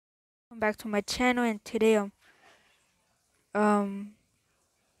back to my channel, and today um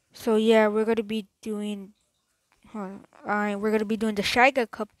so yeah, we're gonna be doing the Shy Guy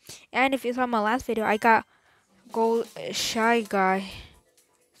Cup. And if you saw my last video, I got gold Shy Guy,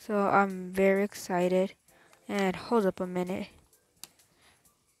 so I'm very excited. And hold up a minute.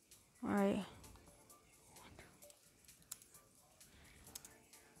 All right.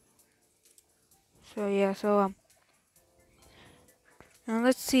 So yeah, now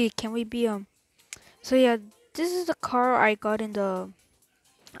let's see, can we be so yeah, this is the car I got in the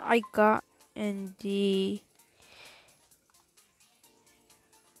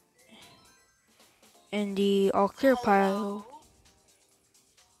all clear pile.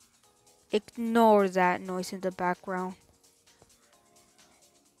 Ignore that noise in the background.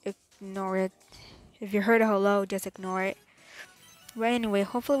 Ignore it. If you heard a hello, just ignore it. But anyway,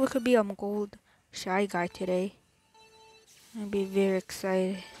 hopefully we could be gold Shy Guy today. I'll be very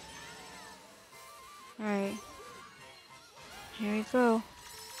excited. Alright, here we go.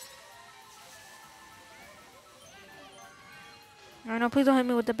 Oh no, please don't hit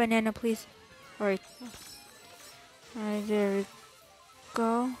me with the banana, please. Alright. Alright, there we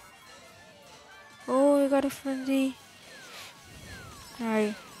go. Oh, we got a frenzy.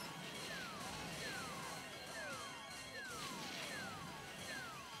 Alright.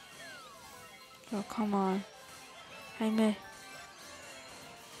 Oh, come on. I missed.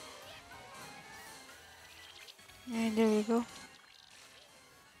 Alright, there we go.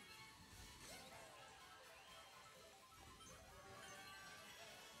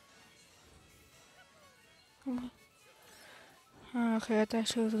 Oh, okay, I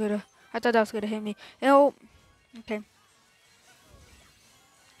thought that was gonna hit me. Oh, okay.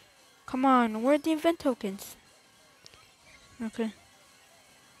 Come on, where are the event tokens? Okay.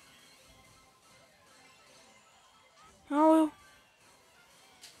 Oh.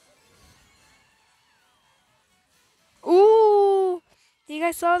 Ooh! You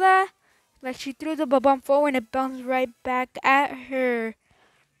guys saw that? Like she threw the bomb forward and it bounced right back at her.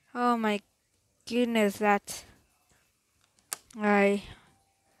 Oh my goodness, that's alright.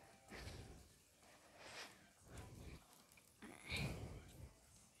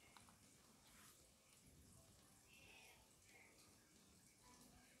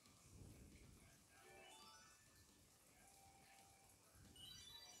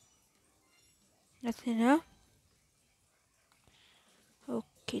 That's enough.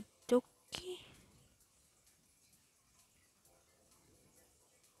 Okay, dokie.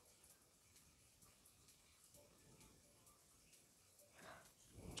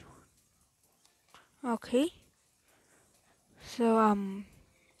 Okay. So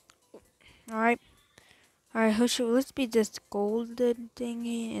alright. Alright, who should let's be this golden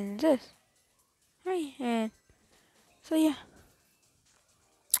thingy and this. Alright, and so yeah.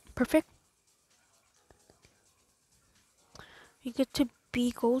 Perfect. We get to be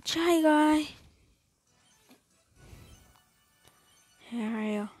gold Shy Guy.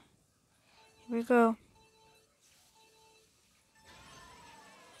 Here we go.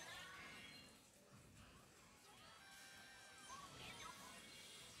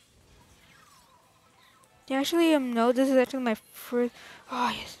 Yeah, actually no, this is actually my first.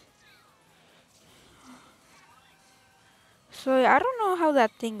 Oh yes. So I don't know how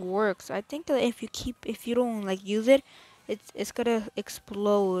that thing works. I think that if you don't like use it, it's gonna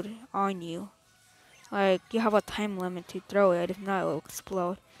explode on you. Like you have a time limit to throw it. If not, it will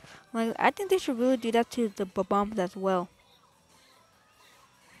explode. Like I think they should really do that to the bombs as well.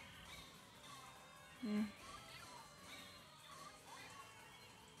 Mm.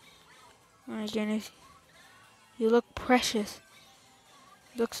 Oh my goodness, you look precious.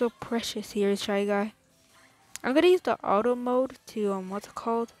 You look so precious here, Shy Guy. I'm gonna use the auto mode to what's it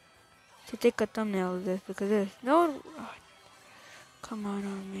called? To take a thumbnail of this because this no. Oh, come on,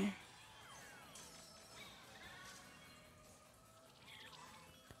 oh man.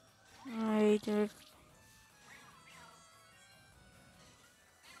 Alright,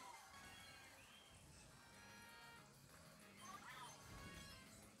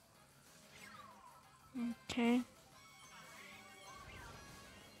 okay.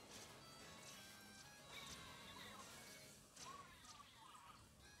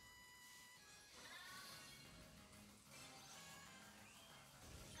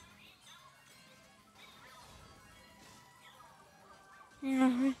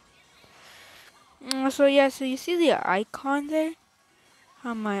 So yeah, so you see the icon there?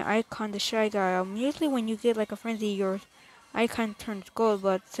 On my icon, the Shy Guy. Usually when you get like a frenzy, your icon turns gold.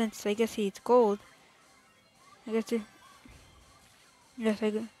 But since I guess he's gold, I guess it. Yes, I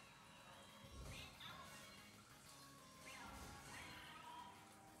guess.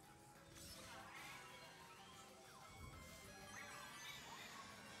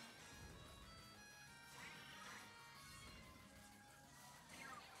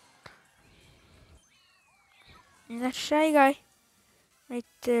 And that shy guy right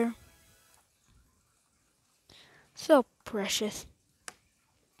there. So precious.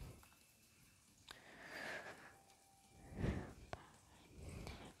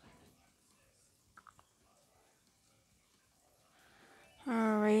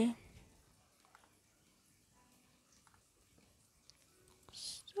 Alright.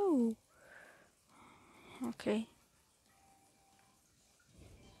 So, okay.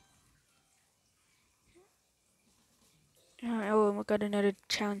 Alright, oh, we got another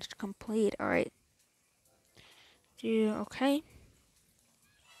challenge to complete. Alright. Okay.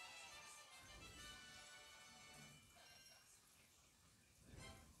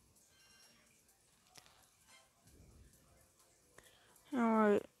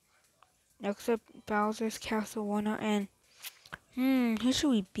 Alright. Except Bowser's Castle 1 and who should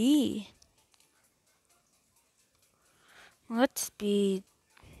we be? Let's be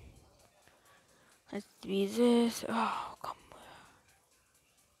this. Oh, come on.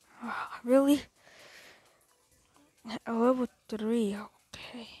 Oh, really? Level 3.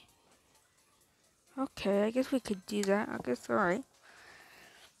 Okay. Okay, I guess we could do that. I guess alright.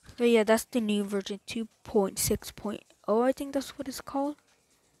 So yeah, that's the new version 2.6.0. I think that's what it's called.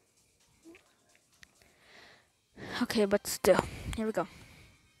 Okay, but still. Here we go.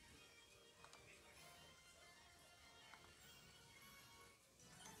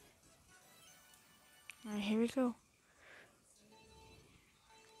 Alright, here we go.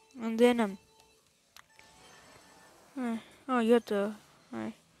 And then oh, you have to.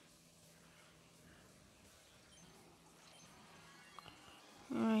 Alright.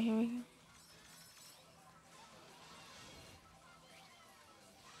 Alright, here we go.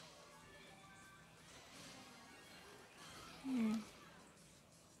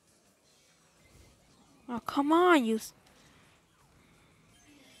 Oh, come on, you.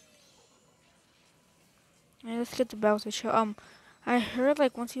 Alright, let's get the Bowser Show. I heard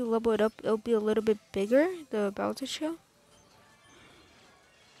like once you level it up, it'll be a little bit bigger. The Bowser Show.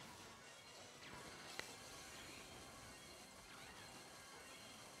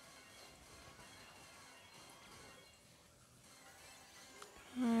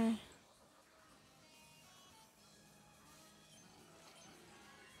 Alright.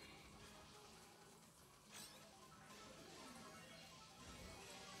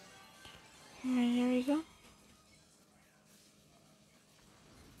 Alright, here we go.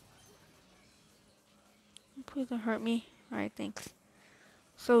 Please don't hurt me. Alright, thanks.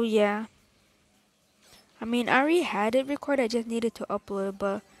 So yeah. I mean, I already had it recorded. I just needed to upload,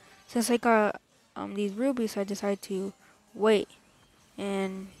 but since I got these rubies, I decided to wait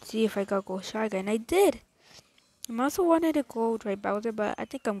and see if I got Gold Shy Guy, and I did. I also wanted a gold right Bowser, but I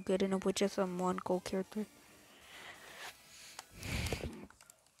think I'm good enough with just one gold character.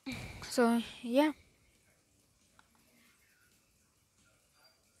 So yeah.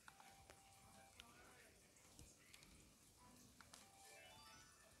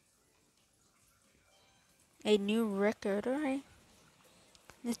 A new record, alright.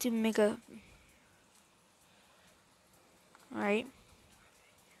 Let's do Mega. Alright.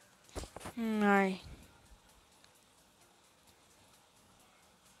 Alright.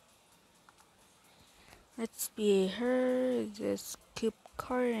 Let's be her, this cube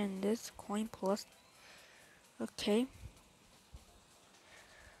card, and this coin plus. Okay.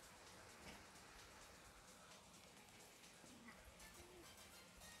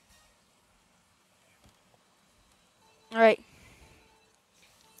 Alright.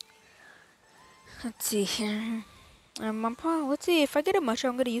 Let's see here. Let's see, if I get a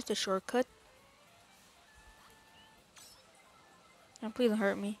mushroom, I'm gonna use the shortcut. And please don't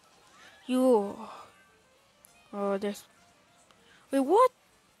hurt me. You. Oh, there's. Wait, what?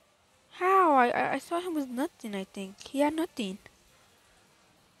 How? I saw him with nothing, I think. He had nothing.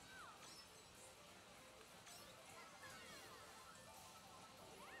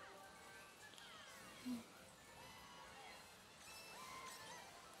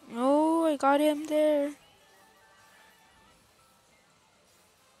 Oh, I got him there.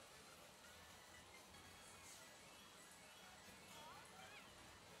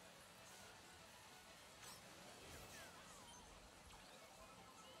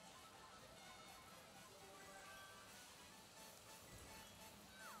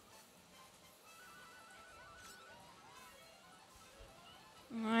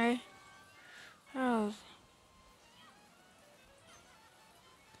 Alright. Oh,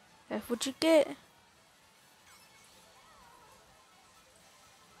 that's what you get.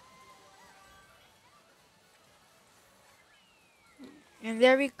 And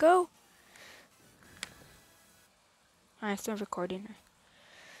there we go. Alright, start recording.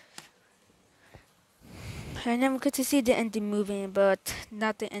 I never get to see the ending movie, but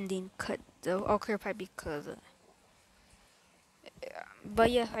not the ending cut though. I'll clarify because.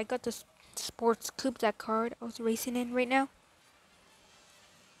 But yeah, I got the sports coupe, that card I was racing in right now.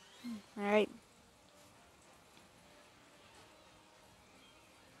 All right.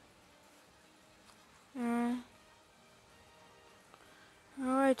 Uh,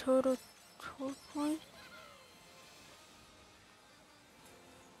 all right. Total 12 points.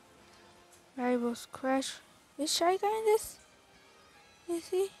 Rivals crash. Is Shy Guy in this? Is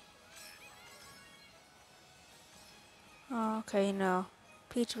he? Oh, okay, no.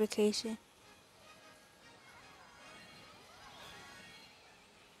 Peach Vacation.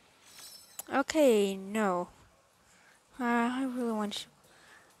 Okay, no. I really want to.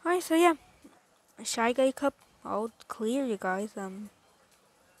 Alright, so yeah. Shy Guy Cup. All clear, you guys. And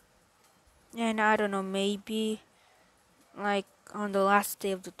I don't know, maybe, like, on the last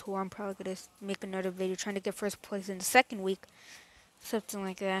day of the tour, I'm probably gonna make another video trying to get first place in the second week. Something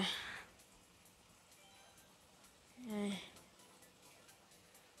like that. Eh.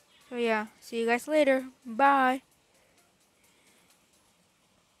 So yeah, see you guys later. Bye.